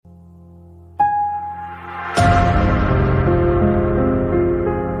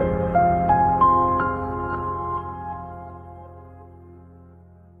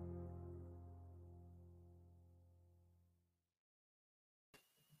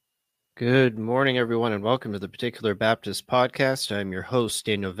Good morning, everyone, and welcome to the Particular Baptist Podcast. I'm your host,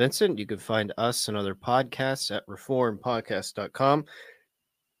 Daniel Vincent. You can find us and other podcasts at reformpodcast.com.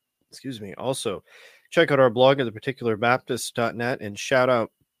 Excuse me. Also, check out our blog at theparticularbaptist.net and shout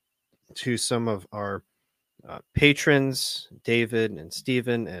out to some of our patrons, David and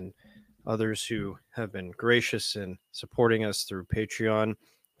Stephen, and others who have been gracious in supporting us through Patreon.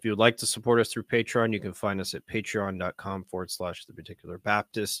 If you would like to support us through Patreon, you can find us at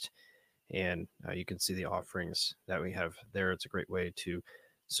patreon.com/theparticularbaptist. And you can see the offerings that we have there. It's a great way to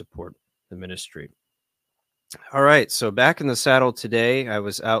support the ministry. All right, so back in the saddle today. I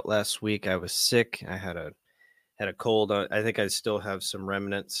was out last week. I was sick. I had a cold. I think I still have some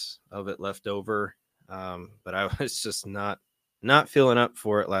remnants of it left over, but I was just not feeling up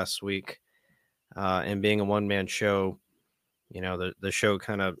for it last week. And being a one-man show, the show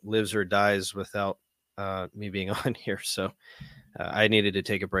kind of lives or dies without me being on here. So I needed to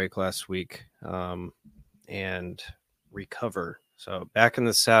take a break last week and recover. So back in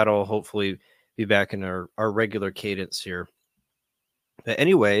the saddle, hopefully be back in our regular cadence here. But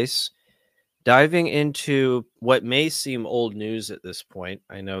anyways, diving into what may seem old news at this point.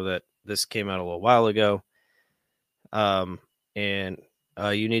 I know that this came out a little while ago. And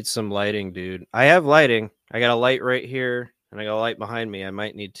you need some lighting, dude. I have lighting. I got a light right here, and I got a light behind me. I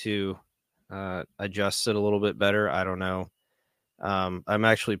might need to adjust it a little bit better. I don't know. I'm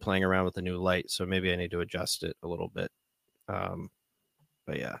actually playing around with the new light, so maybe I need to adjust it a little bit.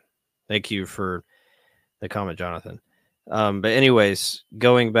 But yeah, thank you for the comment, Jonathan. But anyways,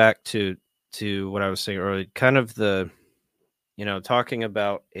 going back to what I was saying earlier, kind of talking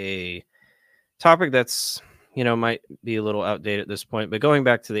about a topic that's, might be a little outdated at this point, but going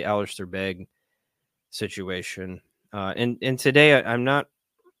back to the Alistair Begg situation. And today I'm not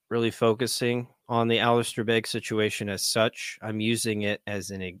really focusing on the Alistair Begg situation as such. I'm using it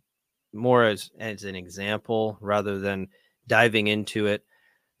as an example rather than diving into it.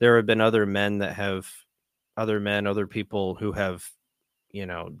 There have been other people who have,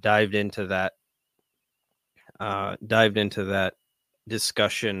 dived into that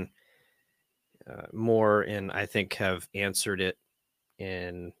discussion more, and I think have answered it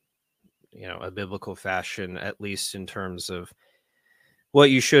in, a biblical fashion, at least in terms of what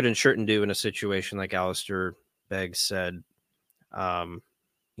you should and shouldn't do in a situation like Alistair Begg said. And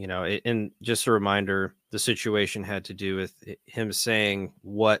just a reminder, the situation had to do with him saying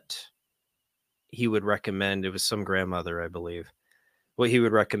what he would recommend. It was some grandmother, I believe, what he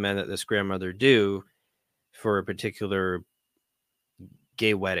would recommend that this grandmother do for a particular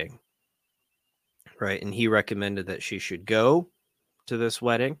gay wedding. Right. And he recommended that she should go to this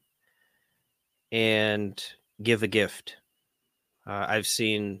wedding and give a gift. I've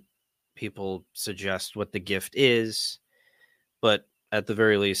seen people suggest what the gift is, but at the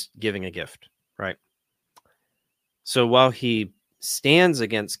very least, giving a gift, right? So while he stands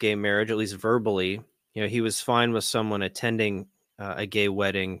against gay marriage, at least verbally, he was fine with someone attending a gay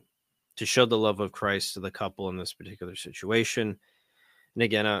wedding to show the love of Christ to the couple in this particular situation. And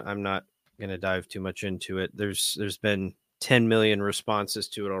again, I'm not going to dive too much into it. There's been 10 million responses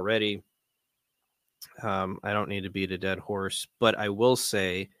to it already. I don't need to beat a dead horse, but I will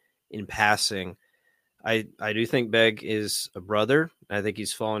say in passing, I do think Begg is a brother. I think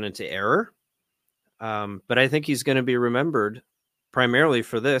he's fallen into error. But I think he's going to be remembered primarily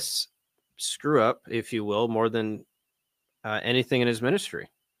for this screw up, if you will, more than anything in his ministry.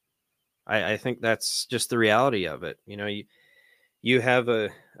 I think that's just the reality of it. You have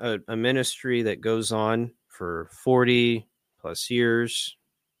a ministry that goes on for 40 plus years,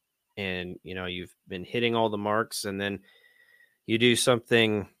 and you've been hitting all the marks, and then you do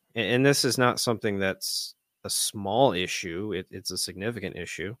something, and this is not something that's a small issue. It's a significant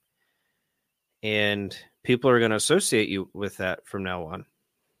issue, and people are going to associate you with that from now on.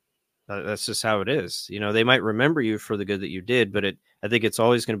 That's just how it is. They might remember you for the good that you did, but I think it's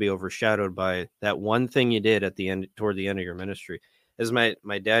always going to be overshadowed by that one thing you did at the end, toward the end of your ministry. As my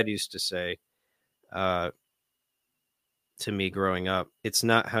dad used to say to me growing up, it's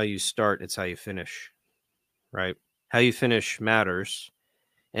not how you start, it's how you finish, right? How you finish matters.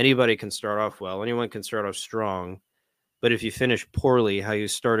 Anybody can start off well. Anyone can start off strong. But if you finish poorly, how you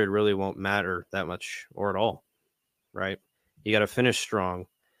started really won't matter that much or at all, right? You got to finish strong.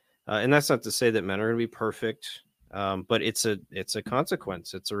 And that's not to say that men are going to be perfect, but it's a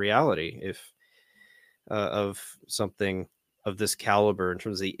consequence. It's a reality if of something of this caliber in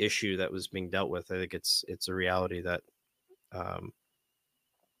terms of the issue that was being dealt with. I think it's a reality that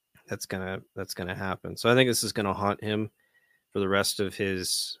that's gonna happen. So I think this is going to haunt him for the rest of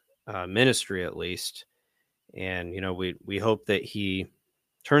his ministry, at least. And we hope that he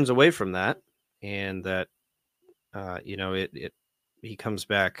turns away from that, and that he comes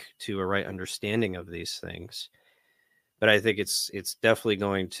back to a right understanding of these things. But I think it's definitely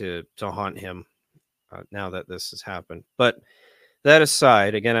going to haunt him now that this has happened. But that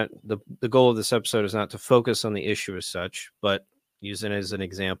aside, again, the goal of this episode is not to focus on the issue as such, but use it as an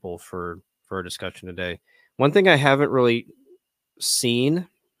example for our discussion today. One thing I haven't really seen,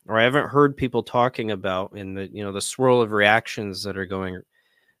 or I haven't heard people talking about in the swirl of reactions that are going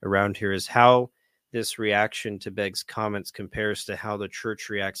around here, is how this reaction to Begg's comments compares to how the church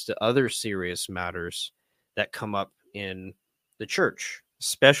reacts to other serious matters that come up in the church,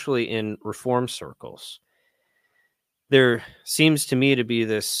 especially in reform circles. There seems to me to be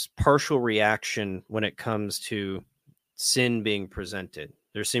this partial reaction when it comes to sin being presented.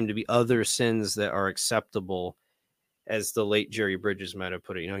 There seem to be other sins that are acceptable, as the late Jerry Bridges might have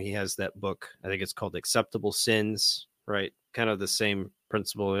put it. He has that book, I think it's called Acceptable Sins, right? Kind of the same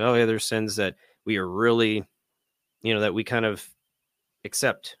principle. Oh, yeah, there's sins that we are really, that we kind of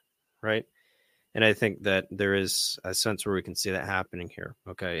accept, right? And I think that there is a sense where we can see that happening here.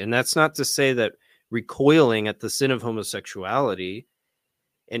 Okay. And that's not to say that recoiling at the sin of homosexuality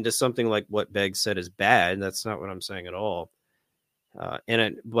into something like what Begg said is bad. That's not what I'm saying at all.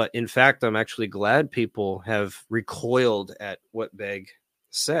 But in fact, I'm actually glad people have recoiled at what Begg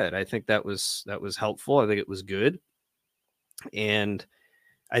said. I think that was helpful. I think it was good. And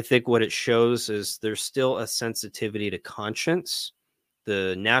I think what it shows is there's still a sensitivity to conscience.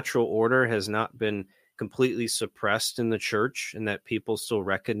 The natural order has not been completely suppressed in the church, and that people still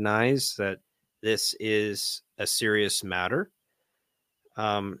recognize that this is a serious matter.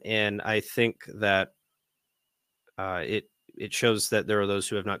 And I think that it shows that there are those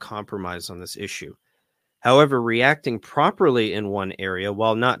who have not compromised on this issue. However, reacting properly in one area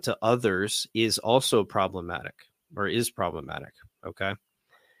while not to others is also problematic, or is problematic. Okay.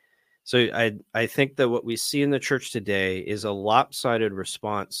 So I think that what we see in the church today is a lopsided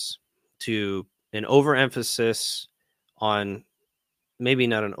response to an overemphasis on, maybe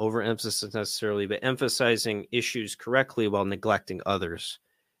not an overemphasis necessarily, but emphasizing issues correctly while neglecting others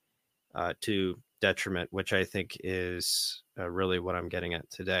to detriment, which I think is really what I'm getting at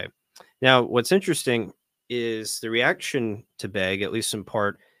today. Now, what's interesting is the reaction to Begg, at least in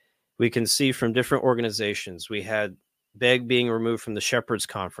part, we can see from different organizations. We had Begg being removed from the Shepherds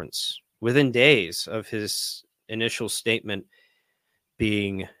Conference within days of his initial statement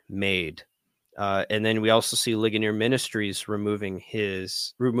being made. And then we also see Ligonier Ministries removing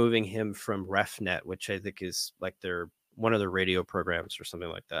him from RefNet, which I think is like one of their radio programs or something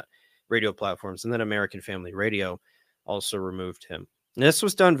like that, radio platforms. And then American Family Radio also removed him. And this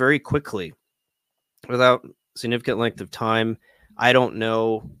was done very quickly, without significant length of time. I don't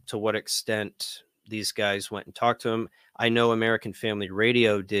know to what extent these guys went and talked to him. I know American Family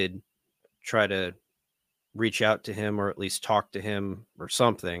Radio did try to reach out to him, or at least talk to him or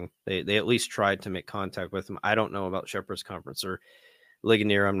something. They at least tried to make contact with him. I don't know about Shepherd's Conference or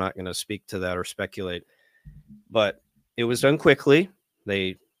Ligonier. I'm not going to speak to that or speculate, but it was done quickly.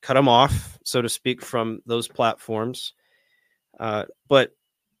 They cut him off, so to speak, from those platforms. But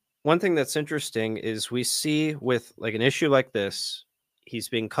one thing that's interesting is we see with like an issue like this, he's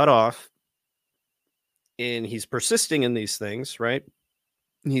being cut off and he's persisting in these things, right?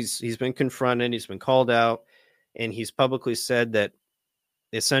 He's been confronted, he's been called out, and he's publicly said that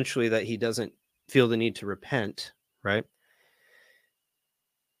essentially that he doesn't feel the need to repent, right?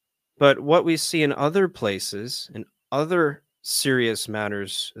 But what we see in other places, in other serious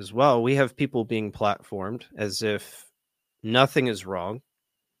matters as well, we have people being platformed as if nothing is wrong,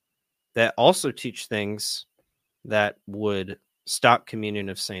 that also teach things that would stop communion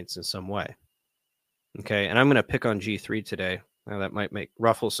of saints in some way. Okay, and I'm going to pick on G3 today. Now, that might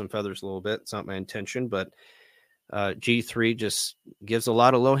ruffle some feathers a little bit. It's not my intention, but G3 just gives a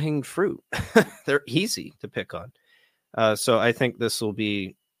lot of low-hanging fruit. They're easy to pick on. So I think this will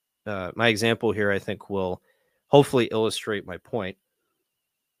be my example here. I think will hopefully illustrate my point.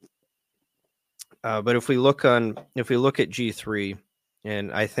 But if we look at G3,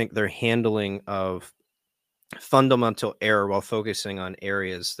 and I think their handling of fundamental error while focusing on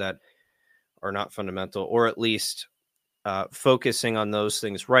areas that are not fundamental, or at least focusing on those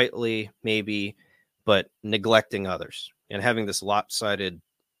things rightly, maybe, but neglecting others, and having this lopsided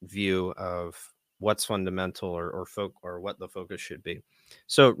view of what's fundamental or what the focus should be.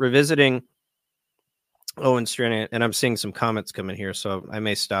 So revisiting Owen Strand, and I'm seeing some comments come in here, so I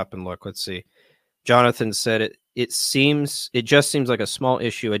may stop and look. Let's see. Jonathan said it just seems like a small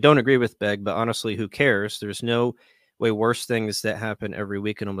issue. I don't agree with Begg, but honestly, who cares? There's no way worse things that happen every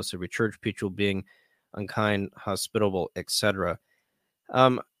week in almost every church, people being unkind, hospitable, etc.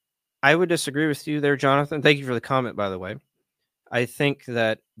 Um, I would disagree with you there, Jonathan. Thank you for the comment, by the way. I think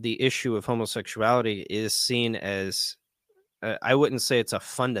that the issue of homosexuality is seen as, I wouldn't say it's a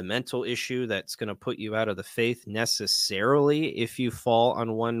fundamental issue that's going to put you out of the faith necessarily if you fall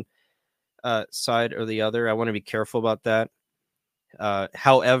on one side or the other. I want to be careful about that.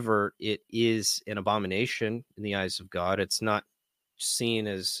 However, it is an abomination in the eyes of God. It's not seen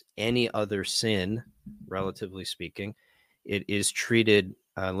as any other sin, relatively speaking. It is treated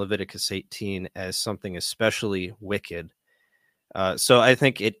Leviticus 18 as something especially wicked. So I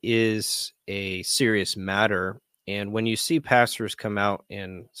think it is a serious matter. And when you see pastors come out,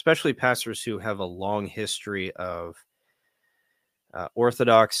 and especially pastors who have a long history of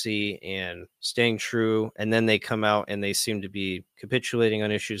orthodoxy and staying true, and then they come out and they seem to be capitulating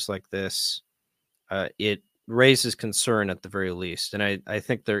on issues like this, it raises concern at the very least. And I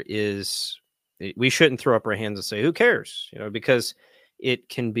think we shouldn't throw up our hands and say, who cares? Because it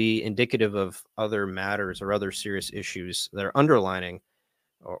can be indicative of other matters or other serious issues that are underlining,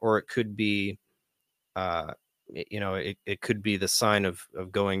 or it could be, it could be the sign of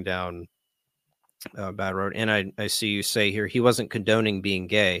going down a bad road. And I see you say here, he wasn't condoning being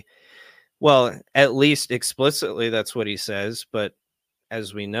gay. Well, at least explicitly, that's what he says. But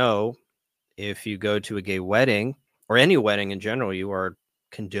as we know, if you go to a gay wedding or any wedding in general, you are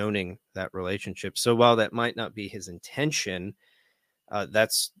condoning that relationship. So while that might not be his intention,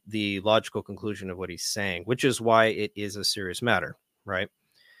 that's the logical conclusion of what he's saying, which is why it is a serious matter, right?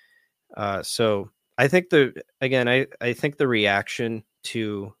 So I think I think the reaction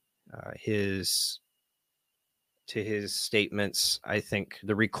to his statements, I think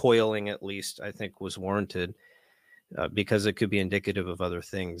the recoiling, at least, I think was warranted, because it could be indicative of other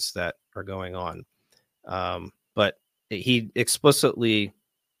things that are going on. But he explicitly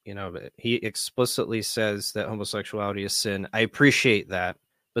says that homosexuality is sin. I appreciate that,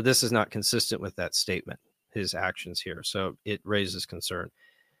 but this is not consistent with that statement, his actions here. So it raises concern.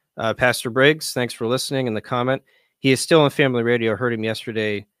 Pastor Briggs, thanks for listening in the comment. He is still on family radio. I heard him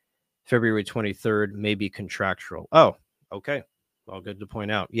yesterday, February 23rd, maybe contractual. Oh, okay. Well, good to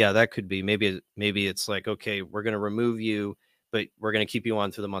point out. Yeah, that could be. Maybe it's like, okay, we're going to remove you, but we're going to keep you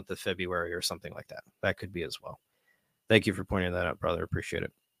on through the month of February or something like that. That could be as well. Thank you for pointing that out, brother. Appreciate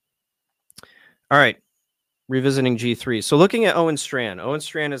it. All right. Revisiting G3. So looking at Owen Strachan. Owen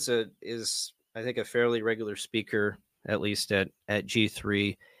Strachan is I think a fairly regular speaker, at least at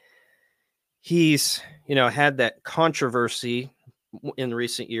G3. He's, had that controversy in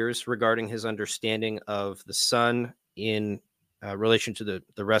recent years regarding his understanding of the Son in relation to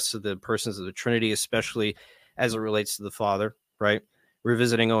the rest of the persons of the Trinity, especially as it relates to the Father, right?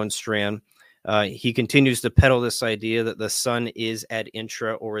 Revisiting Owen Strachan. He continues to peddle this idea that the Son is ad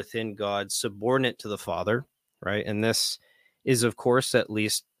intra, or within God, subordinate to the Father, right? And this is, of course, at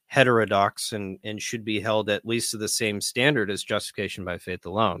least heterodox and should be held at least to the same standard as justification by faith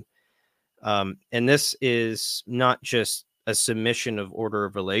alone. And this is not just a submission of order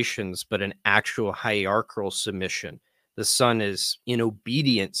of relations, but an actual hierarchical submission. The Son is in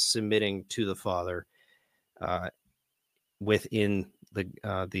obedience submitting to the Father within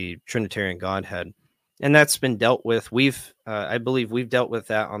the Trinitarian Godhead. And that's been dealt with. I believe we've dealt with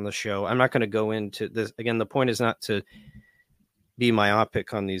that on the show. I'm not going to go into this. Again, the point is not to be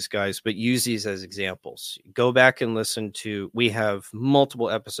myopic on these guys, but use these as examples. Go back and listen we have multiple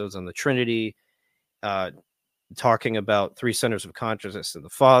episodes on the Trinity, talking about three centers of consciousness in the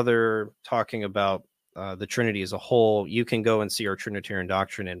Father, talking about the Trinity as a whole. You can go and see our Trinitarian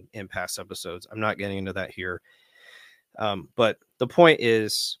doctrine in past episodes. I'm not getting into that here. But the point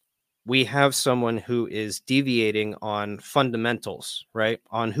is, we have someone who is deviating on fundamentals, right?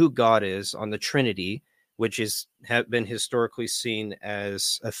 On who God is, on the Trinity, which have been historically seen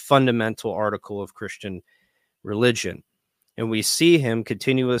as a fundamental article of Christian religion. And we see him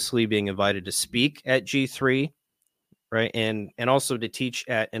continuously being invited to speak at G3, right? And also to teach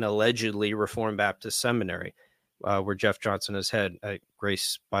at an allegedly Reformed Baptist seminary, where Jeff Johnson is head at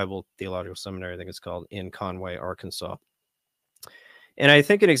Grace Bible Theological Seminary, I think it's called, in Conway, Arkansas. And I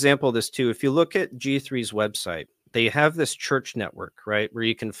think an example of this too, if you look at G3's website, they have this church network, right, where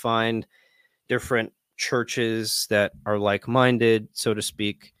you can find different churches that are like-minded, so to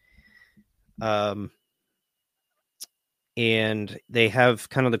speak. And they have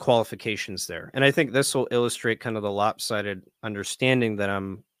kind of the qualifications there. And I think this will illustrate kind of the lopsided understanding that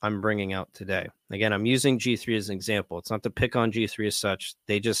I'm bringing out today. Again, I'm using G3 as an example. It's not to pick on G3 as such.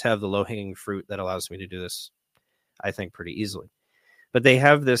 They just have the low-hanging fruit that allows me to do this, I think, pretty easily. But they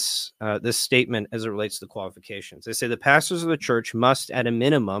have this this statement as it relates to qualifications. They say the pastors of the church must, at a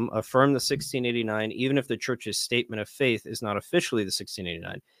minimum, affirm the 1689, even if the church's statement of faith is not officially the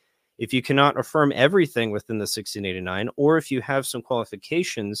 1689. If you cannot affirm everything within the 1689, or if you have some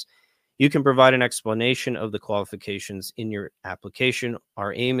qualifications, you can provide an explanation of the qualifications in your application.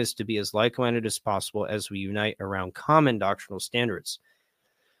 Our aim is to be as like-minded as possible as we unite around common doctrinal standards.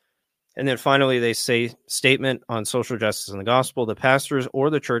 And then finally, they say, statement on social justice and the gospel. The pastors or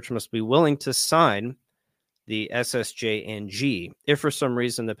the church must be willing to sign the SSJ and G. If for some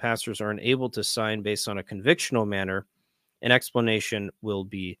reason the pastors are unable to sign based on a convictional manner, an explanation will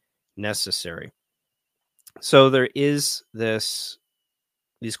be necessary. So there is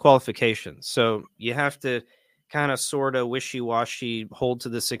these qualifications. So you have to kind of sort of wishy-washy hold to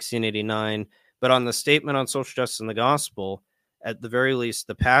the 1689, but on the statement on social justice and the gospel, at the very least,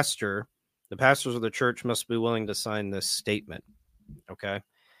 the pastors of the church must be willing to sign this statement. Okay.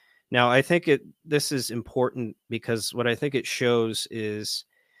 Now, I think this is important because what I think it shows is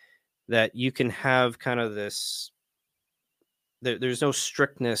that you can have kind of this, there's no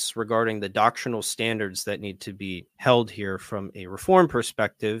strictness regarding the doctrinal standards that need to be held here from a Reformed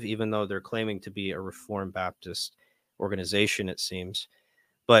perspective, even though they're claiming to be a Reformed Baptist organization, it seems.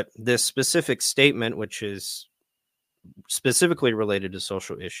 But this specific statement, which is specifically related to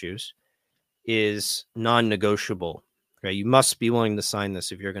social issues, is non-negotiable. Okay, you must be willing to sign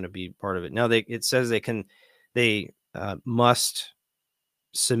this if you're going to be part of it. Now, it says they must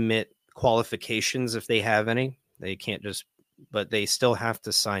submit qualifications if they have any. They can't just, but they still have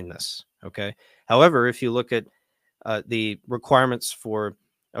to sign this. Okay. However, if you look at the requirements for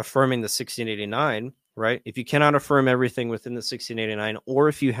affirming the 1689, right? If you cannot affirm everything within the 1689, or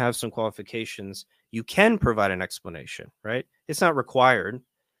if you have some qualifications, you can provide an explanation, right? It's not required,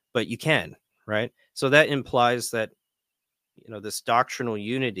 but you can, right? So that implies that, this doctrinal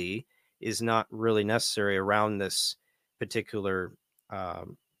unity is not really necessary around this particular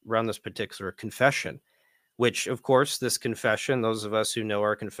confession, which, of course, this confession, those of us who know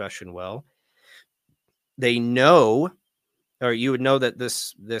our confession well, they know, or you would know that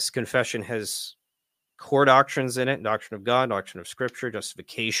this confession has core doctrines in it: doctrine of God, doctrine of Scripture,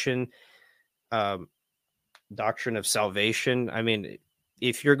 justification, doctrine of salvation. I mean,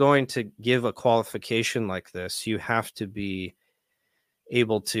 if you're going to give a qualification like this, you have to be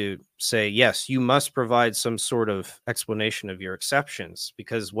able to say, yes, you must provide some sort of explanation of your exceptions,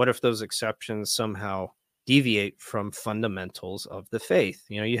 because what if those exceptions somehow deviate from fundamentals of the faith?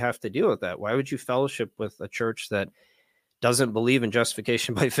 You have to deal with that. Why would you fellowship with a church that doesn't believe in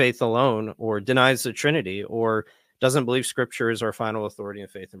justification by faith alone, or denies the Trinity, or doesn't believe Scripture is our final authority in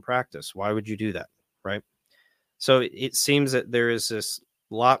faith and practice? Why would you do that, right? So it seems that there is this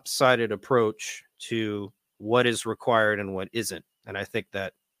lopsided approach to what is required and what isn't. And I think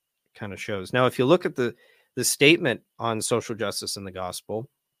that kind of shows. Now, if you look at the statement on social justice in the gospel,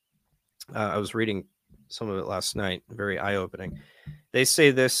 I was reading some of it last night, very eye-opening. They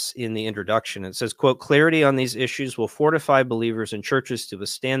say this in the introduction. It says, quote, clarity on these issues will fortify believers and churches to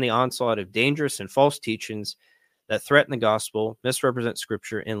withstand the onslaught of dangerous and false teachings that threaten the gospel, misrepresent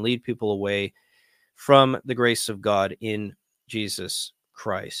Scripture, and lead people away from the grace of God in Jesus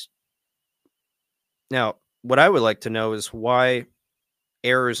Christ. Now, what I would like to know is why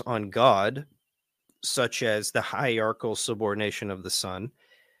errors on God, such as the hierarchical subordination of the Son,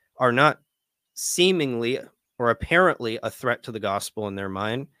 are not seemingly or apparently a threat to the gospel in their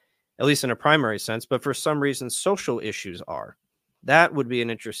mind, at least in a primary sense, but for some reason social issues are. That would be an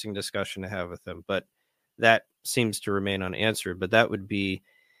interesting discussion to have with them, but that seems to remain unanswered. But that would be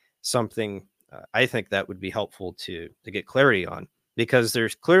something I think that would be helpful to get clarity on, because they're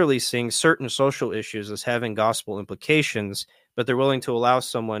clearly seeing certain social issues as having gospel implications, but they're willing to allow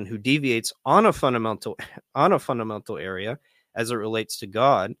someone who deviates on a fundamental area as it relates to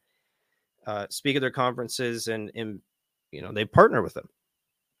God speak at their conferences, and they partner with them.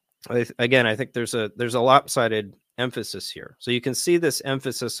 Again, I think there's a lopsided emphasis here. So you can see this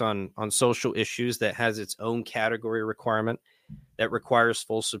emphasis on social issues that has its own category requirement that requires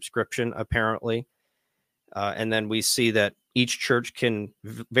full subscription, apparently. And then we see that each church can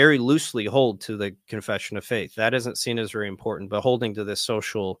very loosely hold to the confession of faith. That isn't seen as very important, but holding to this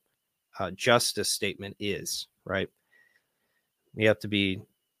social justice statement is, right? You have to be,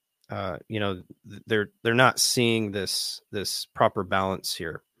 they're not seeing this proper balance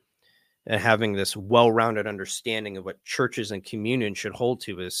here, and having this well-rounded understanding of what churches and communion should hold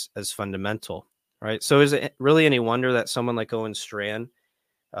to as fundamental, right? So is it really any wonder that someone like Owen Strachan,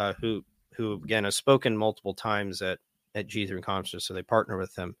 who again has spoken multiple times at G3 conferences, so they partner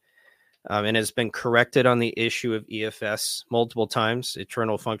with him, and has been corrected on the issue of EFS multiple times,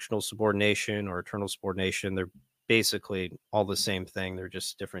 eternal functional subordination or eternal subordination. They're basically all the same thing. They're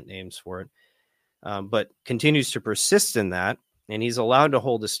just different names for it. But continues to persist in that, and he's allowed to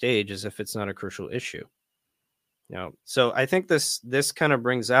hold a stage as if it's not a crucial issue. So I think this kind of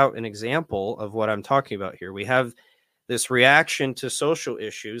brings out an example of what I'm talking about here. We have this reaction to social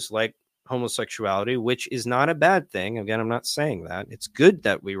issues like homosexuality, which is not a bad thing. Again, I'm not saying that. It's good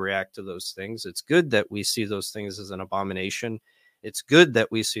that we react to those things. It's good that we see those things as an abomination. It's good that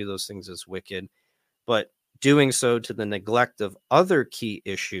we see those things as wicked. But doing so to the neglect of other key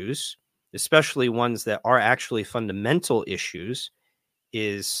issues, especially ones that are actually fundamental issues,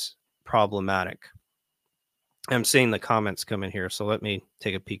 is problematic. I'm seeing the comments come in here, so let me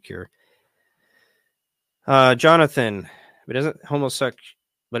take a peek here. Jonathan, it isn't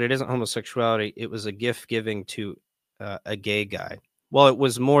homosexuality. It was a gift giving to a gay guy. Well, it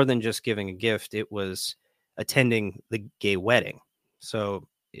was more than just giving a gift. It was attending the gay wedding. So,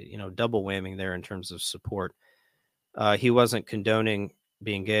 double whamming there in terms of support. He wasn't condoning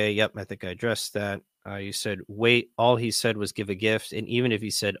being gay. Yep, I think I addressed that. You said, wait, all he said was give a gift. And even if he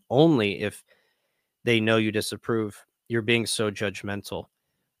said only if they know you disapprove, you're being so judgmental.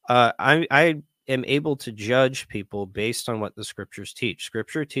 I am able to judge people based on what the scriptures teach.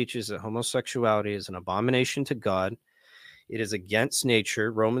 Scripture teaches that homosexuality is an abomination to God. It is against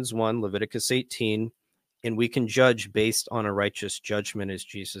nature, Romans 1, Leviticus 18, and we can judge based on a righteous judgment as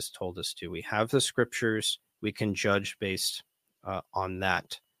Jesus told us to. We have the scriptures. We can judge based on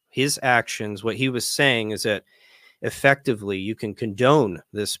that. His actions, what he was saying is that effectively you can condone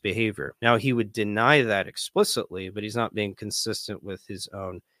this behavior. Now, he would deny that explicitly, but he's not being consistent with his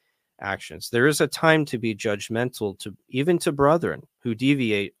own actions. There is a time to be judgmental even to brethren who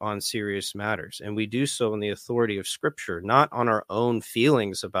deviate on serious matters, and we do so in the authority of Scripture, not on our own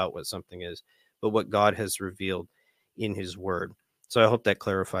feelings about what something is, but what God has revealed in his word. So I hope that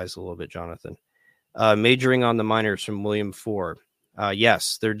clarifies a little bit, Jonathan. Majoring on the minors from William 4.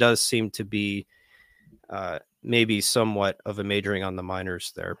 Yes, there does seem to be maybe somewhat of a majoring on the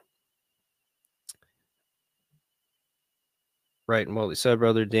minors there. Right, and what we said,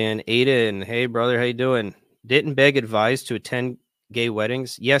 Brother Dan. Aiden, hey, brother, how you doing? Didn't Begg advise to attend gay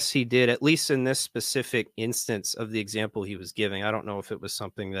weddings? Yes, he did, at least in this specific instance of the example he was giving. I don't know if it was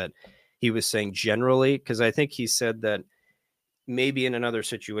something that he was saying generally, because I think he said that maybe in another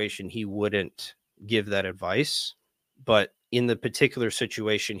situation he wouldn't give that advice. But in the particular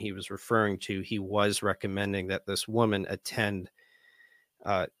situation he was referring to, he was recommending that this woman attend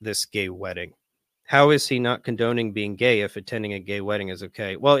this gay wedding. How is he not condoning being gay if attending a gay wedding is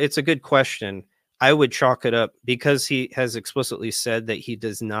okay? Well, it's a good question. I would chalk it up because he has explicitly said that he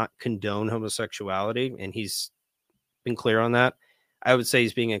does not condone homosexuality, and he's been clear on that. I would say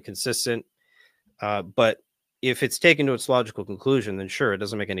he's being inconsistent. But if it's taken to its logical conclusion, then sure, it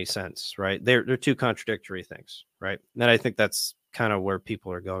doesn't make any sense, right? They're two contradictory things, right? And I think that's kind of where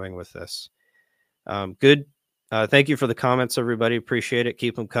people are going with this. Good. Thank you for the comments, everybody. Appreciate it.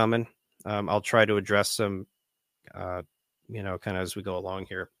 Keep them coming. I'll try to address them, kind of as we go along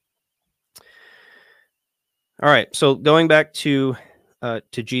here. All right. So going back to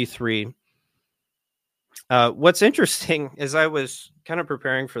G3, what's interesting is I was kind of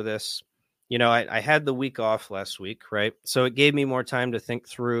preparing for this. I had the week off last week, right? So it gave me more time to think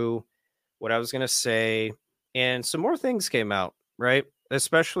through what I was going to say, and some more things came out, right?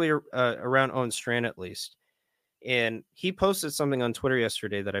 Especially around Owen Strand, at least. And he posted something on Twitter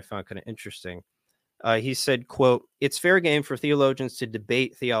yesterday that I found kind of interesting. He said, quote, "It's fair game for theologians to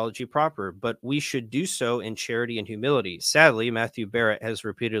debate theology proper, but we should do so in charity and humility. Sadly, Matthew Barrett has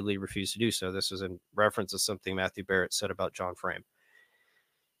repeatedly refused to do so." This is in reference to something Matthew Barrett said about John Frame.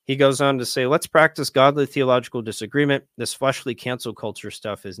 He goes on to say, "Let's practice godly theological disagreement. This fleshly cancel culture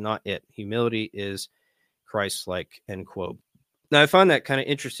stuff is not it. Humility is Christ-like," end quote. Now, I find that kind of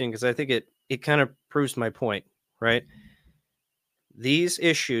interesting because I think it kind of proves my point, right? These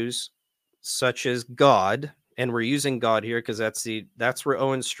issues, such as God, and we're using God here because that's where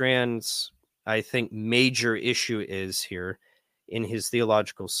Owen Strand's, I think, major issue is here in his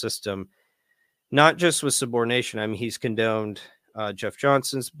theological system, not just with subordination. I mean, he's condoned Jeff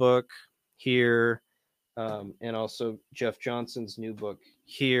Johnson's book here, and also Jeff Johnson's new book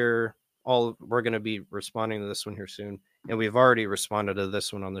here. We're going to be responding to this one here soon, and we've already responded to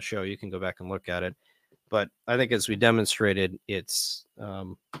this one on the show. You can go back and look at it. But I think as we demonstrated, it's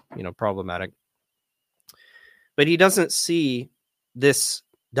problematic. But he doesn't see this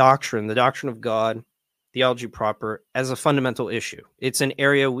doctrine, the doctrine of God, theology proper, as a fundamental issue. It's an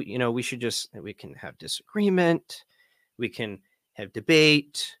area we can have disagreement, we can have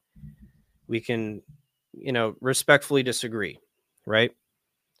debate, we can, respectfully disagree, right?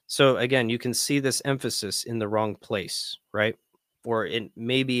 So again, you can see this emphasis in the wrong place, right? Or in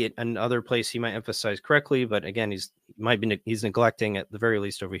maybe another place he might emphasize correctly, but again, he's neglecting at the very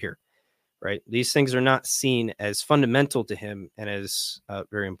least over here, right? These things are not seen as fundamental to him and as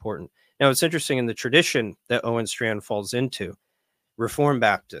very important. Now, it's interesting in the tradition that Owen Strachan falls into, Reformed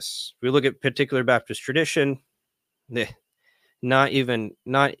Baptists. If we look at particular Baptist tradition, not even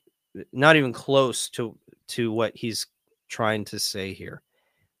close to what he's trying to say here,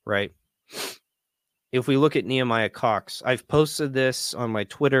 right? If we look at Nehemiah Cox, I've posted this on my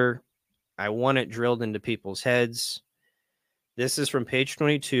Twitter. I want it drilled into people's heads. This is from page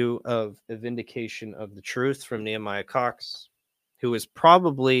 22 of A Vindication of the Truth from Nehemiah Cox, who is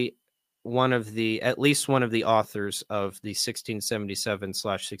probably at least one of the authors of the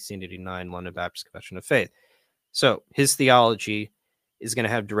 1677/1689 London Baptist Confession of Faith. So his theology is going to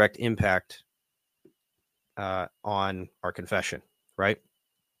have direct impact on our confession, right?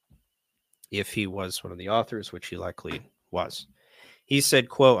 If he was one of the authors, which he likely was. He said,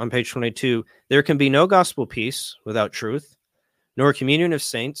 quote, on page 22, "There can be no gospel peace without truth, nor communion of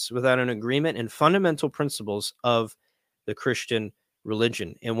saints without an agreement in fundamental principles of the Christian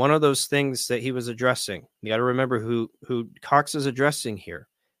religion." And one of those things that he was addressing, you got to remember who Cox is addressing here.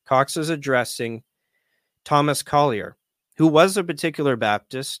 Cox is addressing Thomas Collier, who was a particular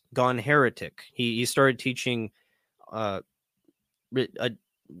Baptist, gone heretic. He started teaching,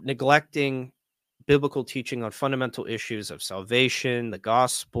 neglecting biblical teaching on fundamental issues of salvation, the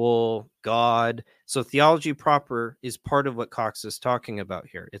gospel, God. So theology proper is part of what Cox is talking about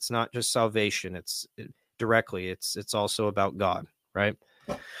here. It's not just salvation. It's also about God, right?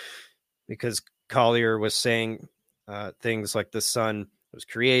 Because Collier was saying things like the sun was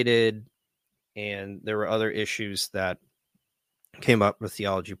created, and there were other issues that came up with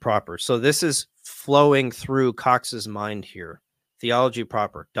theology proper. So this is flowing through Cox's mind here. Theology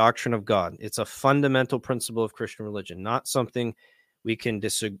proper, doctrine of God. It's a fundamental principle of Christian religion, not something we can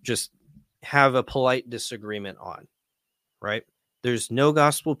just have a polite disagreement on, right? There's no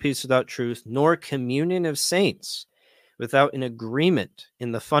gospel peace without truth, nor communion of saints without an agreement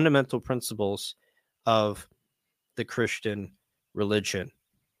in the fundamental principles of the Christian religion.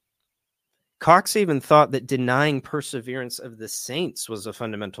 Cox even thought that denying perseverance of the saints was a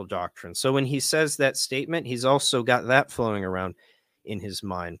fundamental doctrine. So when he says that statement, he's also got that flowing around in his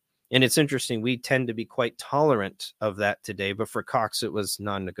mind. And it's interesting, we tend to be quite tolerant of that today, but for Cox, it was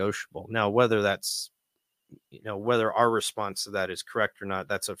non-negotiable. Now, whether our response to that is correct or not,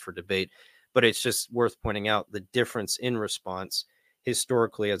 that's up for debate. But it's just worth pointing out the difference in response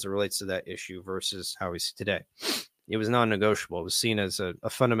historically as it relates to that issue versus how we see today. It was non-negotiable. It was seen as a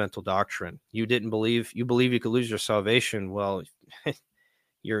fundamental doctrine. You believe you could lose your salvation. Well,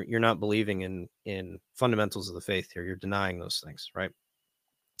 you're not believing in fundamentals of the faith here. You're denying those things, right?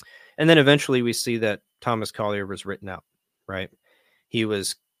 And then eventually we see that Thomas Collier was written out, right? He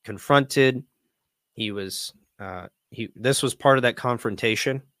was confronted. This was part of that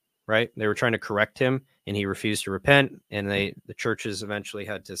confrontation, right? They were trying to correct him, and he refused to repent. And the churches eventually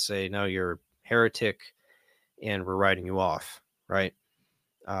had to say, "No, you're a heretic, and we're writing you off," right?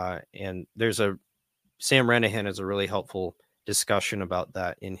 And Sam Renihan has a really helpful discussion about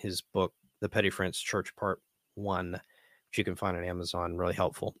that in his book, The Petty France Church Part 1, which you can find on Amazon. Really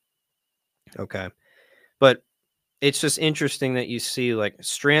helpful. Okay. But it's just interesting that you see like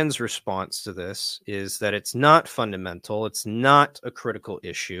Strand's response to this is that it's not fundamental. It's not a critical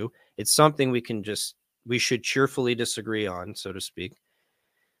issue. It's something we should cheerfully disagree on, so to speak.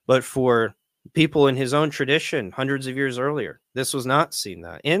 But for people in his own tradition, hundreds of years earlier, this was not seen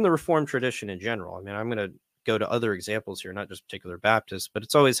that. In the Reformed tradition in general. I mean, I'm going to go to other examples here, not just particular Baptists, but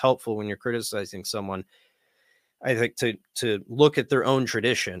it's always helpful when you're criticizing someone, I think, to look at their own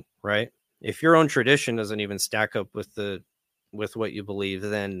tradition, right? If your own tradition doesn't even stack up with what you believe,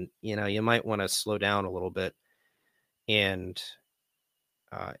 then, you might want to slow down a little bit and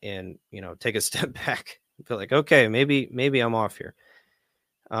take a step back. Feel like, okay, maybe I'm off here.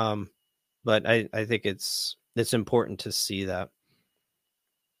 But I think it's important to see that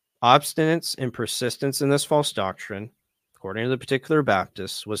obstinance and persistence in this false doctrine, according to the particular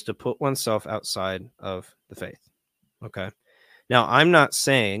Baptists, was to put oneself outside of the faith. Okay. Now, I'm not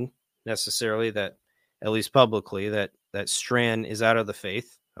saying necessarily that, at least publicly, that Strand is out of the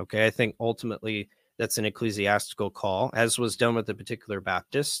faith. Okay. I think ultimately that's an ecclesiastical call, as was done with the particular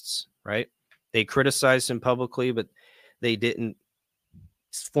Baptists, right? They criticized him publicly, but they didn't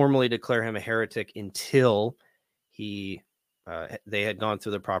formally declare him a heretic until they had gone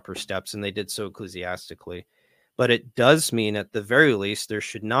through the proper steps, and they did so ecclesiastically. But it does mean, at the very least, there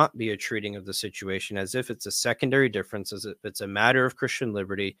should not be a treating of the situation as if it's a secondary difference, as if it's a matter of Christian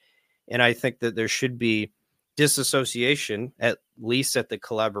liberty. And I think that there should be disassociation, at least at the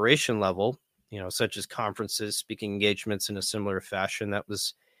collaboration level, such as conferences, speaking engagements in a similar fashion that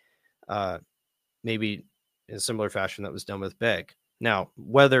was maybe in a similar fashion that was done with Begg. Now,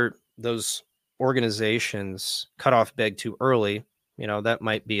 whether those organizations cut off Begg too early, that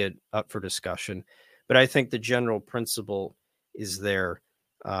might be up for discussion. But I think the general principle is there,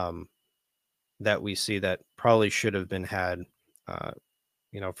 that we see that probably should have been had,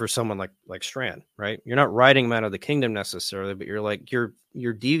 for someone like Strand, right? You're not writing him out of the kingdom necessarily, but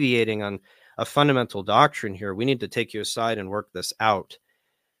you're deviating on a fundamental doctrine here. We need to take you aside and work this out,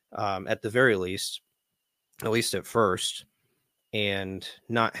 at the very least, at least at first, and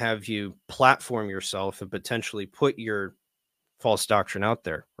not have you platform yourself and potentially put your false doctrine out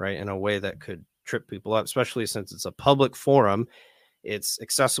there, right, in a way that could trip people up, especially since it's a public forum. It's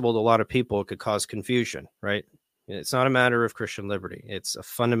accessible to a lot of people. It could cause confusion, right? It's not a matter of Christian liberty. It's a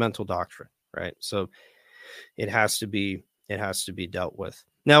fundamental doctrine, right? So it has to be dealt with.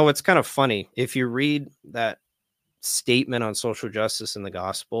 Now, it's kind of funny. If you read that statement on social justice in the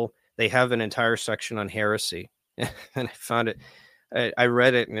gospel, they have an entire section on heresy. And I found it, I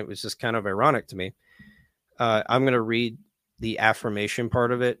read it, and it was just kind of ironic to me. I'm going to read the affirmation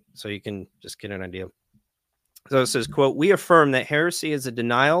part of it so you can just get an idea. So it says, quote, "We affirm that heresy is a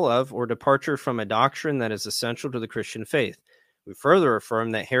denial of or departure from a doctrine that is essential to the Christian faith. We further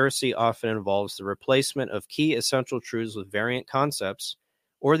affirm that heresy often involves the replacement of key essential truths with variant concepts,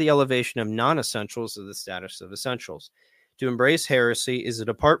 or the elevation of non-essentials to the status of essentials. To embrace heresy is to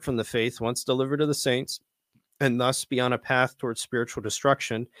depart from the faith once delivered to the saints, and thus be on a path towards spiritual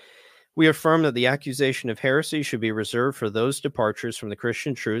destruction. We affirm that the accusation of heresy should be reserved for those departures from the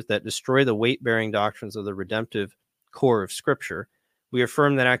Christian truth that destroy the weight-bearing doctrines of the redemptive core of Scripture. We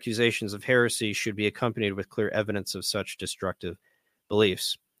affirm that accusations of heresy should be accompanied with clear evidence of such destructive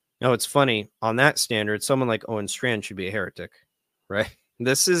beliefs." Now, it's funny, on that standard, someone like Owen Strand should be a heretic, right?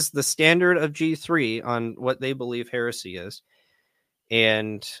 This is the standard of G3 on what they believe heresy is.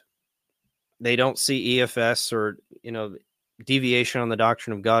 And they don't see EFS or, deviation on the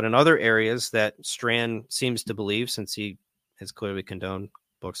doctrine of God in other areas that Strand seems to believe, since he has clearly condoned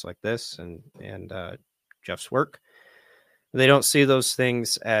books like this and Jeff's work. They don't see those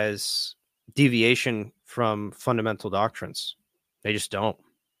things as deviation from fundamental doctrines. They just don't.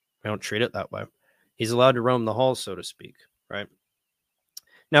 They don't treat it that way. He's allowed to roam the halls, so to speak, right?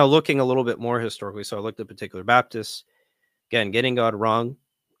 Now, looking a little bit more historically, so I looked at particular Baptists. Again, getting God wrong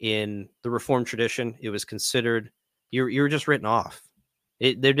in the Reformed tradition, it was considered you were just written off.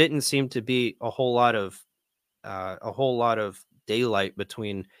 There didn't seem to be a whole lot of daylight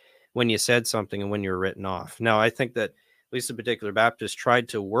between when you said something and when you were written off. Now, I think that at least a particular Baptist tried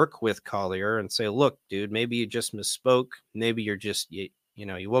to work with Collier and say, "Look, dude, maybe you just misspoke. Maybe you're just you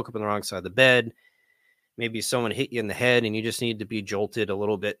woke up on the wrong side of the bed. Maybe someone hit you in the head and you just need to be jolted a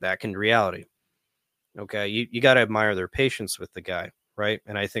little bit back into reality." Okay, you got to admire their patience with the guy, right?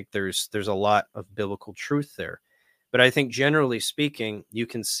 And I think there's a lot of biblical truth there. But I think generally speaking, you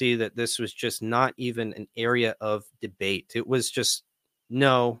can see that this was just not even an area of debate. It was just,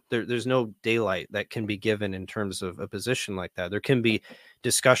 there's no daylight that can be given in terms of a position like that. There can be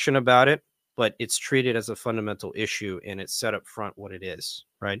discussion about it, but it's treated as a fundamental issue, and it's set up front what it is,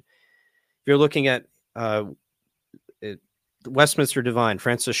 right? If you're looking at Westminster Divine,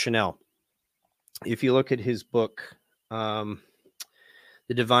 Francis Chanel, if you look at his book,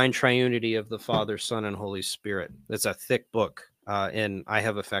 The Divine Triunity of the Father, Son, and Holy Spirit. It's a thick book, and I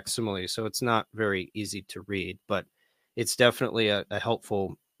have a facsimile, so it's not very easy to read, but it's definitely a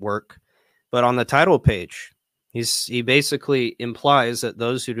helpful work. But on the title page, he basically implies that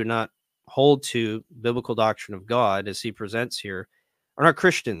those who do not hold to biblical doctrine of God, as he presents here, are not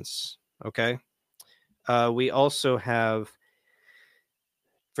Christians, okay? We also have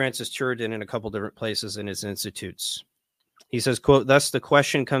Francis Turretin in a couple different places in his institutes. He says, quote, "Thus the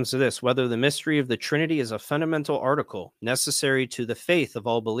question comes to this, whether the mystery of the Trinity is a fundamental article necessary to the faith of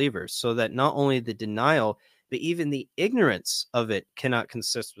all believers, so that not only the denial, but even the ignorance of it cannot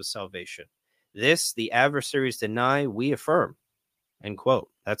consist with salvation. This the adversaries deny, we affirm." End quote.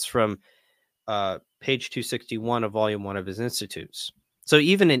 That's from page 261 of volume 1 of his institutes. So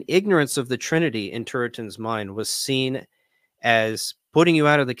even an ignorance of the Trinity in Turretin's mind was seen as putting you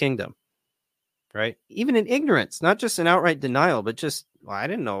out of the kingdom. Right? Even in ignorance, not just an outright denial, but just, "Well, I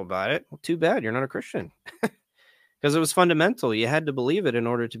didn't know about it." Well, too bad. You're not a Christian. Because it was fundamental. You had to believe it in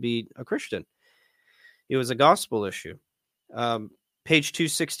order to be a Christian. It was a gospel issue. Page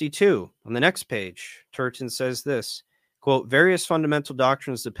 262, on the next page, Turton says this, quote, various fundamental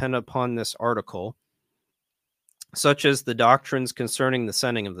doctrines depend upon this article, such as the doctrines concerning the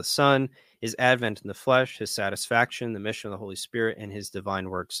sending of the Son, his advent in the flesh, his satisfaction, the mission of the Holy Spirit, and his divine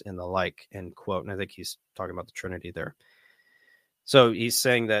works, and the like, end quote. And I think he's talking about the Trinity there. So he's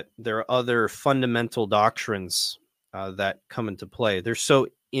saying that there are other fundamental doctrines that come into play. They're so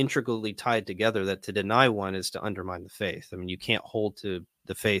intricately tied together that to deny one is to undermine the faith. I mean, you can't hold to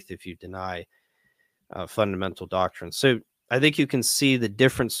the faith if you deny fundamental doctrines. So I think you can see the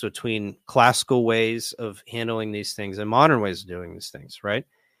difference between classical ways of handling these things and modern ways of doing these things, right?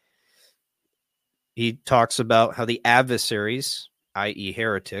 He talks about how the adversaries, i.e.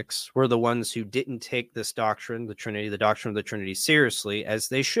 heretics, were the ones who didn't take this doctrine, the Trinity, the doctrine of the Trinity, seriously as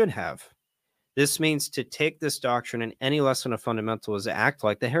they should have. This means to take this doctrine in any less than a fundamental is to act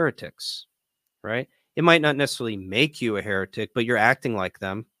like the heretics, right? It might not necessarily make you a heretic, but you're acting like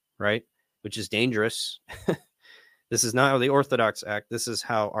them, right? Which is dangerous. This is not how the Orthodox act. This is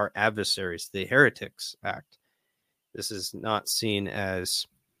how our adversaries, the heretics, act. This is not seen as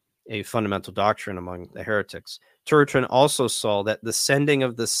a fundamental doctrine among the heretics. Turretin also saw that the sending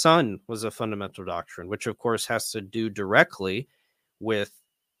of the Son was a fundamental doctrine, which of course has to do directly with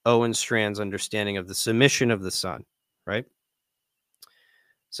Owen Strand's understanding of the submission of the Son, right?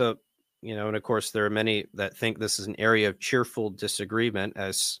 So, and of course there are many that think this is an area of cheerful disagreement,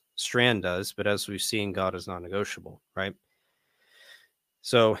 as Strand does, but as we've seen, God is non-negotiable, right?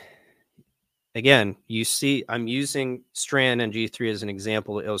 So again, you see, I'm using Strand and G3 as an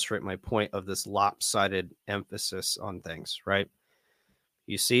example to illustrate my point of this lopsided emphasis on things, right?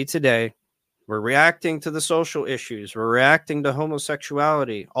 You see today, we're reacting to the social issues. We're reacting to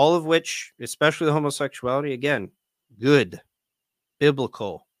homosexuality, all of which, especially the homosexuality, again, good,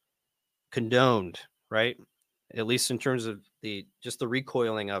 biblical, condoned, right? At least in terms of just the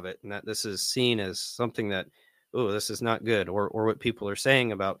recoiling of it, and that this is seen as something that, oh, this is not good, or what people are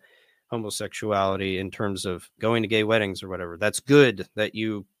saying about homosexuality in terms of going to gay weddings or whatever. That's good that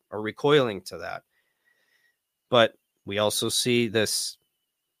you are recoiling to that. But we also see this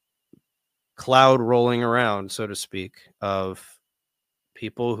cloud rolling around, so to speak, of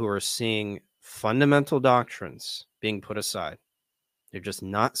people who are seeing fundamental doctrines being put aside. They're just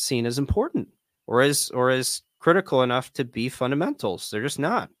not seen as important or as critical enough to be fundamentals. They're just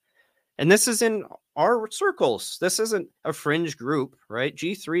not. And this is in our circles. This isn't a fringe group, right?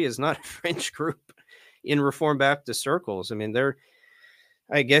 G3 is not a fringe group in Reformed Baptist circles. I mean, they're,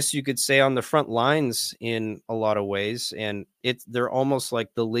 I guess you could say, on the front lines in a lot of ways, and they're almost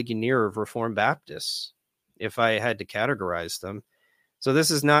like the Ligonier of Reformed Baptists, if I had to categorize them. So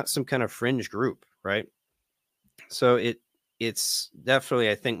this is not some kind of fringe group, right? So it's definitely,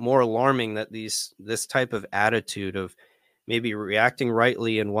 I think, more alarming that this type of attitude of maybe reacting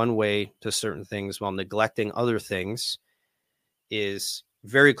rightly in one way to certain things while neglecting other things is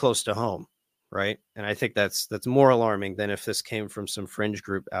very close to home, right? And I think that's more alarming than if this came from some fringe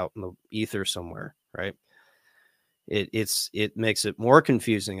group out in the ether somewhere, right? It makes it more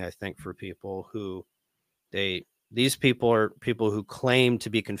confusing, I think, for people who these people are people who claim to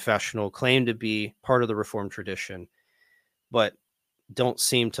be confessional, claim to be part of the Reformed tradition, but don't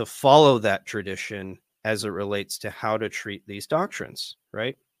seem to follow that tradition as it relates to how to treat these doctrines,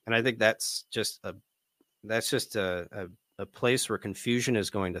 right? And I think that's just a place where confusion is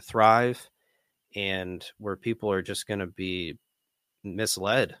going to thrive, and where people are just going to be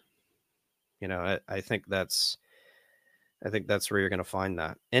misled. I think that's where you're going to find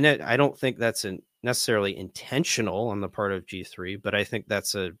that, and I don't think that's necessarily intentional on the part of G3, but I think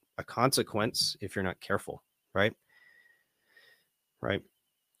that's a consequence if you're not careful, right? Right.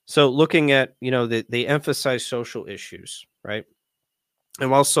 So looking at, they emphasize social issues, right? And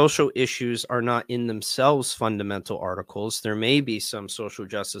while social issues are not in themselves fundamental articles, there may be some social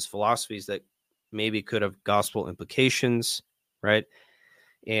justice philosophies that maybe could have gospel implications, right?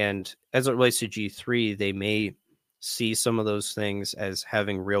 And as it relates to G3, they may see some of those things as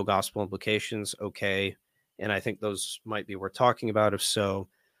having real gospel implications. Okay. And I think those might be worth talking about if so.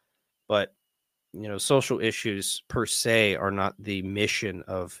 But, social issues per se are not the mission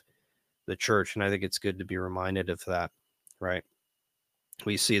of the church. And I think it's good to be reminded of that, right?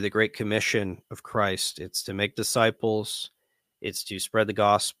 We see the Great Commission of Christ. It's to make disciples. It's to spread the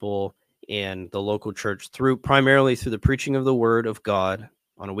gospel and the local church primarily through the preaching of the word of God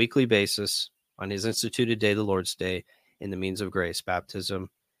on a weekly basis, on his instituted day, the Lord's Day, in the means of grace, baptism,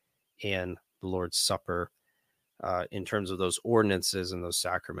 and the Lord's Supper, in terms of those ordinances and those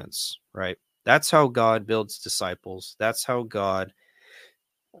sacraments, right? That's how God builds disciples. That's how God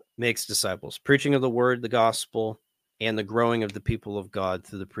makes disciples. Preaching of the word, the gospel, and the growing of the people of God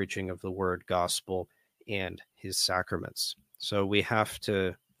through the preaching of the word, gospel, and his sacraments. So we have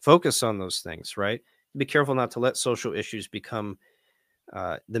to focus on those things, right? Be careful not to let social issues become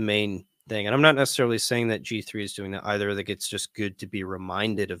the main thing. And I'm not necessarily saying that G3 is doing that either. I think it's just good to be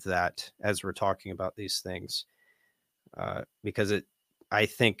reminded of that as we're talking about these things. Because I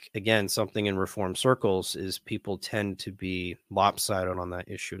think, again, something in Reformed circles is people tend to be lopsided on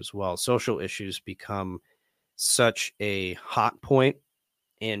that issue as well. Social issues become such a hot point,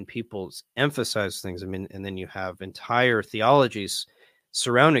 and people emphasize things. I mean, and then you have entire theologies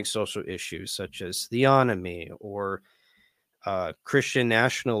surrounding social issues, such as theonomy or Christian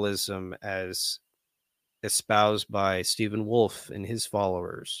nationalism, as espoused by Stephen Wolfe and his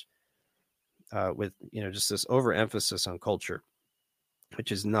followers, with just this overemphasis on culture,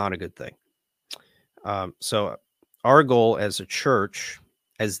 which is not a good thing. So our goal as a church,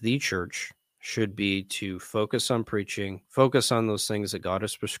 as the church, should be to focus on preaching, focus on those things that God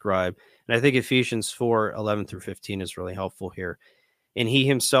has prescribed. And I think Ephesians 4:11-15 is really helpful here. And he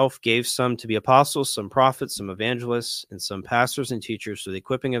himself gave some to be apostles, some prophets, some evangelists, and some pastors and teachers for the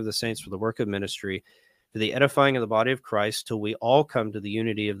equipping of the saints for the work of ministry, for the edifying of the body of Christ, till we all come to the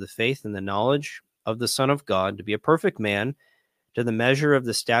unity of the faith and the knowledge of the Son of God, to be a perfect man, to the measure of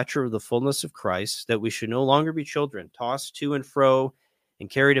the stature of the fullness of Christ, that we should no longer be children, tossed to and fro and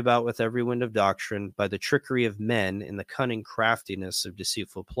carried about with every wind of doctrine by the trickery of men and the cunning craftiness of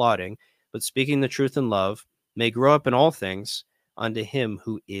deceitful plotting, but speaking the truth in love, may grow up in all things unto him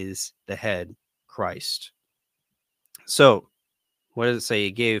who is the head, Christ. So, what does it say?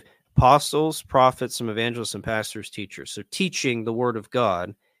 He gave apostles, prophets, some evangelists, and pastors, teachers. So teaching the word of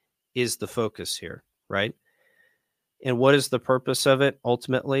God is the focus here, right? And what is the purpose of it?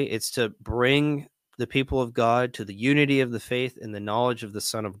 Ultimately, it's to bring the people of God to the unity of the faith and the knowledge of the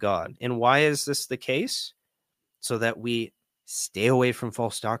Son of God. And why is this the case? So that we stay away from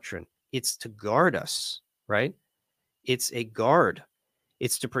false doctrine. It's to guard us, right? It's a guard.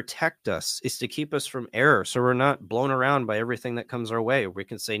 It's to protect us. It's to keep us from error. So we're not blown around by everything that comes our way. We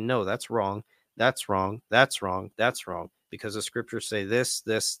can say, no, that's wrong. That's wrong. That's wrong. That's wrong. Because the scriptures say this,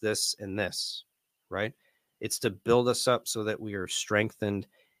 this, this, and this, right? It's to build us up so that we are strengthened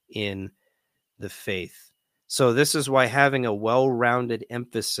in the faith. So this is why having a well-rounded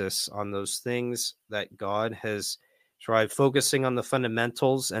emphasis on those things that God has tried, focusing on the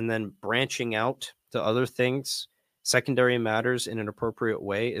fundamentals and then branching out to other things, secondary matters, in an appropriate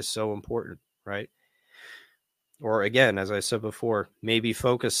way, is so important, right? Or again, as I said before, maybe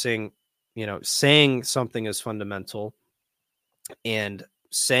focusing, saying something is fundamental and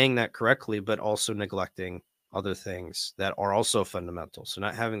saying that correctly, but also neglecting other things that are also fundamental. So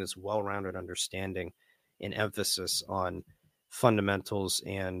not having this well-rounded understanding and emphasis on fundamentals,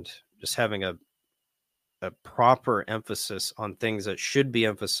 and just having a proper emphasis on things that should be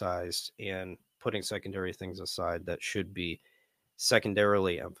emphasized, and putting secondary things aside that should be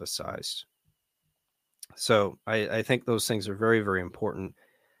secondarily emphasized. So I think those things are very, very important.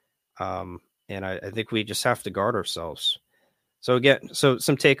 And I think we just have to guard ourselves. So again, some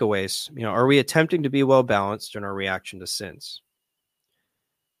takeaways, are we attempting to be well balanced in our reaction to sins?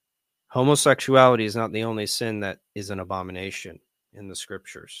 Homosexuality is not the only sin that is an abomination in the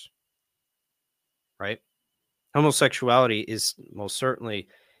scriptures, right? Homosexuality is most certainly,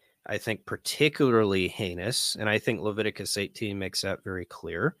 I think, particularly heinous, and I think Leviticus 18 makes that very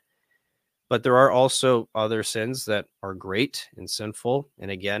clear. But there are also other sins that are great and sinful.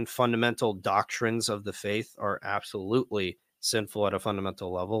 And again, fundamental doctrines of the faith are absolutely sinful at a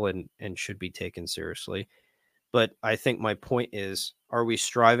fundamental level and should be taken seriously. But I think my point is, are we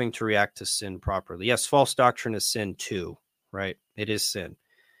striving to react to sin properly? Yes, false doctrine is sin too, right? It is sin.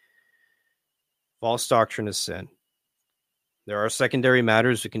 False doctrine is sin. There are secondary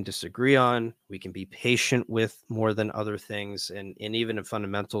matters we can disagree on. We can be patient with more than other things. And even in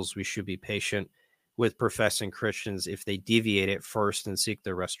fundamentals, we should be patient with professing Christians if they deviate at first and seek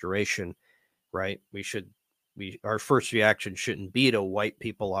their restoration, right? Our first reaction shouldn't be to wipe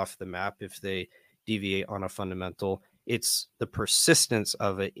people off the map if they deviate on a fundamental. It's the persistence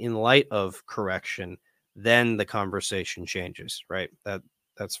of it in light of correction. Then the conversation changes, right?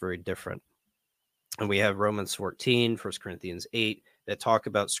 That's very different. And we have Romans 14, 1 Corinthians 8, that talk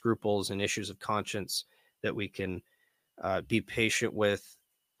about scruples and issues of conscience that we can be patient with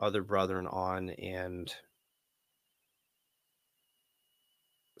other brethren on, and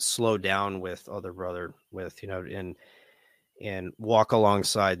slow down with other brother with, and walk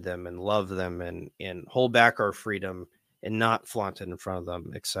alongside them and love them and hold back our freedom and not flaunt it in front of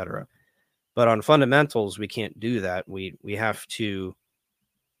them, etc. But on fundamentals, we can't do that. We have to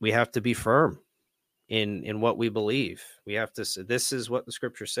be firm in what we believe. We have to say, this is what the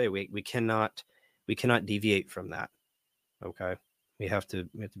scriptures say. We cannot deviate from that. Okay, we have to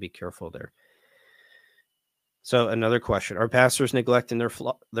be careful there. So another question: are pastors neglecting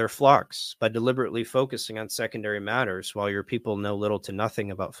their flocks by deliberately focusing on secondary matters while your people know little to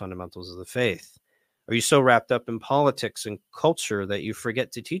nothing about fundamentals of the faith? Are you so wrapped up in politics and culture that you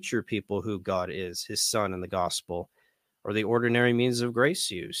forget to teach your people who God is, his son, and the gospel, or the ordinary means of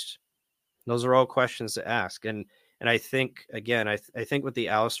grace used? Those are all questions to ask. And I think, again, I think what the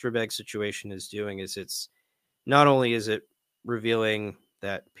Alistair Begg situation is doing is it's not only is it revealing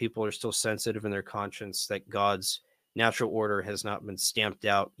that people are still sensitive in their conscience, that God's natural order has not been stamped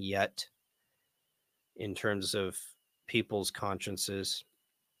out yet in terms of people's consciences.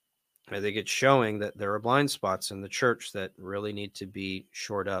 I think it's showing that there are blind spots in the church that really need to be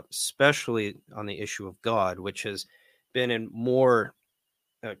shored up, especially on the issue of God, which has been in more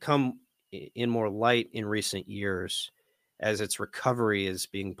come in more light in recent years as its recovery is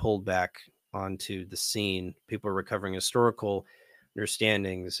being pulled back onto the scene. People are recovering historical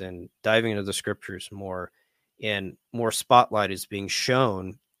understandings and diving into the scriptures more, and more spotlight is being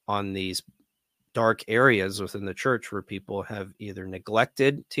shown on these dark areas within the church where people have either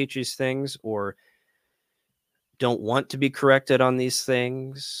neglected to teach these things, or don't want to be corrected on these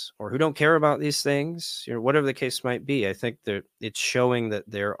things, or who don't care about these things, whatever the case might be. I think that it's showing that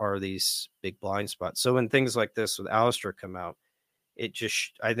there are these big blind spots. So when things like this with Alistair come out,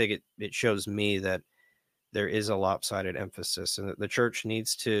 I think it shows me that there is a lopsided emphasis, and that the church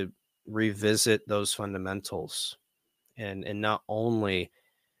needs to revisit those fundamentals and not only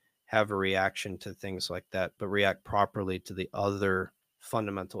have a reaction to things like that, but react properly to the other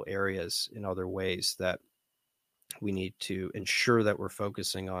fundamental areas in other ways that we need to ensure that we're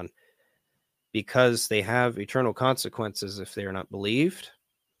focusing on, because they have eternal consequences if they are not believed,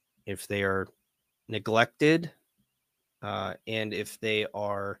 if they are neglected, and if they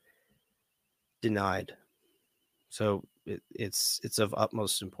are denied. So it's of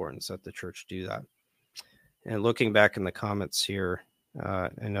utmost importance that the church do that. And looking back in the comments here,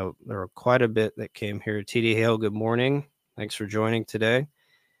 I know there are quite a bit that came here. TD Hale, good morning. Thanks for joining today.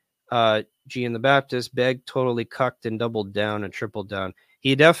 G in the Baptist, Begg totally cucked and doubled down and tripled down.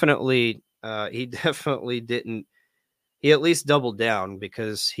 He definitely didn't. He at least doubled down,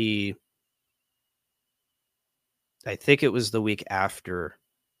 because I think it was the week after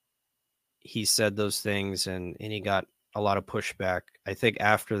he said those things, and he got a lot of pushback. I think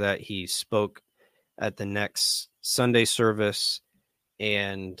after that he spoke at the next Sunday service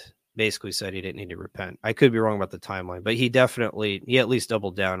and basically said he didn't need to repent. I could be wrong about the timeline, but he at least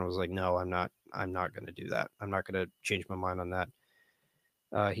doubled down and was like, no, I'm not going to do that. I'm not going to change my mind on that.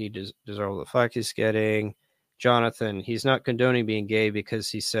 He deserves all the flack he's getting. Jonathan, he's not condoning being gay because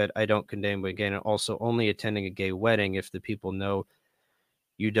he said, I don't condone being gay, and also only attending a gay wedding if the people know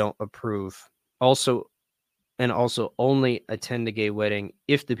you don't approve. Also only attend a gay wedding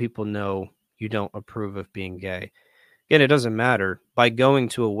if the people know you don't approve of being gay. Again, it doesn't matter. By going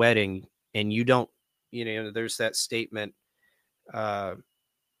to a wedding and you don't, there's that statement,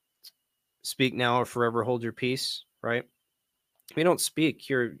 speak now or forever hold your peace, right? If you don't speak,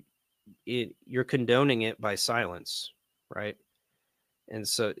 you're condoning it by silence, right? And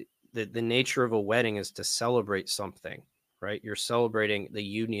so the nature of a wedding is to celebrate something, right? You're celebrating the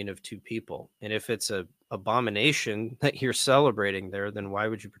union of two people. And if it's a abomination that you're celebrating there, then why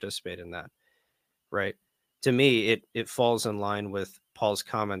would you participate in that, right? To me, it falls in line with Paul's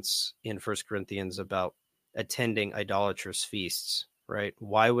comments in 1 Corinthians about attending idolatrous feasts, right?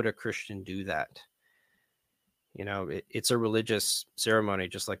 Why would a Christian do that? It's a religious ceremony,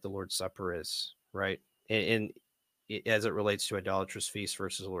 just like the Lord's Supper is, right? And as it relates to idolatrous feast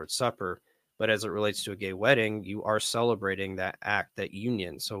versus the Lord's Supper, but as it relates to a gay wedding, you are celebrating that act, that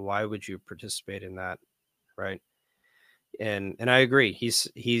union. So why would you participate in that, right? And I agree.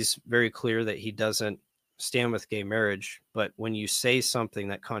 He's very clear that he doesn't stand with gay marriage, but when you say something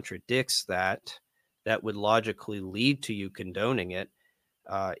that contradicts that would logically lead to you condoning it,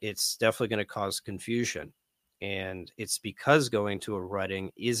 it's definitely going to cause confusion. And it's because going to a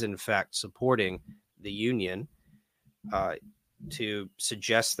wedding is in fact supporting the union. To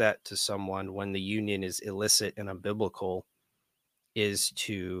suggest that to someone when the union is illicit and unbiblical is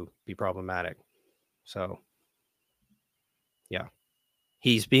to be problematic. So, yeah,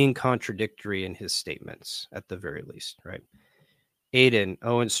 he's being contradictory in his statements at the very least, right? Aiden,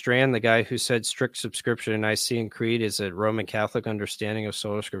 Owen Strand, the guy who said strict subscription in Nicene Creed is a Roman Catholic understanding of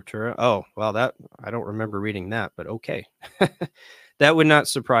sola scriptura. Oh, well, that I don't remember reading that, but okay. That would not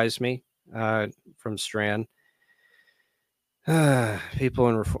surprise me from Strand. People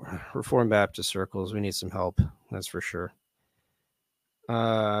in Reformed Baptist circles, we need some help. That's for sure.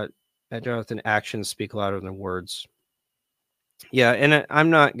 Jonathan, actions speak louder than words. Yeah, and I'm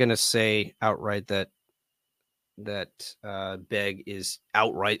not going to say outright that Begg is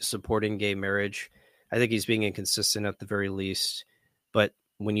outright supporting gay marriage. I think he's being inconsistent at the very least. But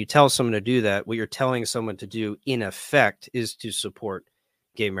when you tell someone to do that, what you're telling someone to do, in effect, is to support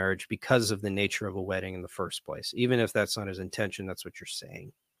gay marriage because of the nature of a wedding in the first place. Even if that's not his intention, that's what you're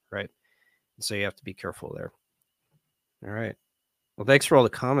saying, right? And so you have to be careful there. All right. Well, thanks for all the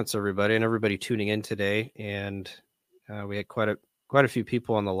comments, everybody, and everybody tuning in today. And we had quite a few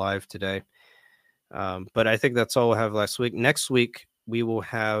people on the live today. But I think that's all we'll have last week. Next week, we will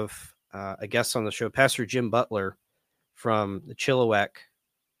have a guest on the show, Pastor Jim Butler from the Chilliwack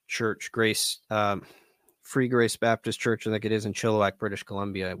Church, Free Grace Baptist Church, I think it is in Chilliwack, British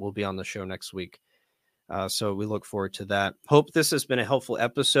Columbia. We'll be on the show next week. So we look forward to that. Hope this has been a helpful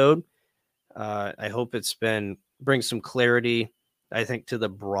episode. I hope it's bring some clarity, I think, to the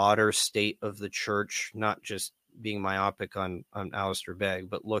broader state of the church, not just being myopic on Alistair Begg,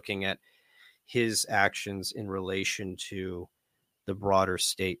 but looking at his actions in relation to the broader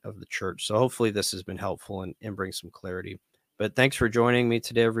state of the church. So hopefully this has been helpful and bring some clarity. But thanks for joining me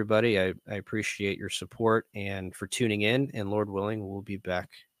today, everybody. I appreciate your support and for tuning in. And Lord willing, we'll be back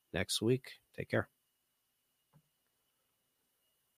next week. Take care.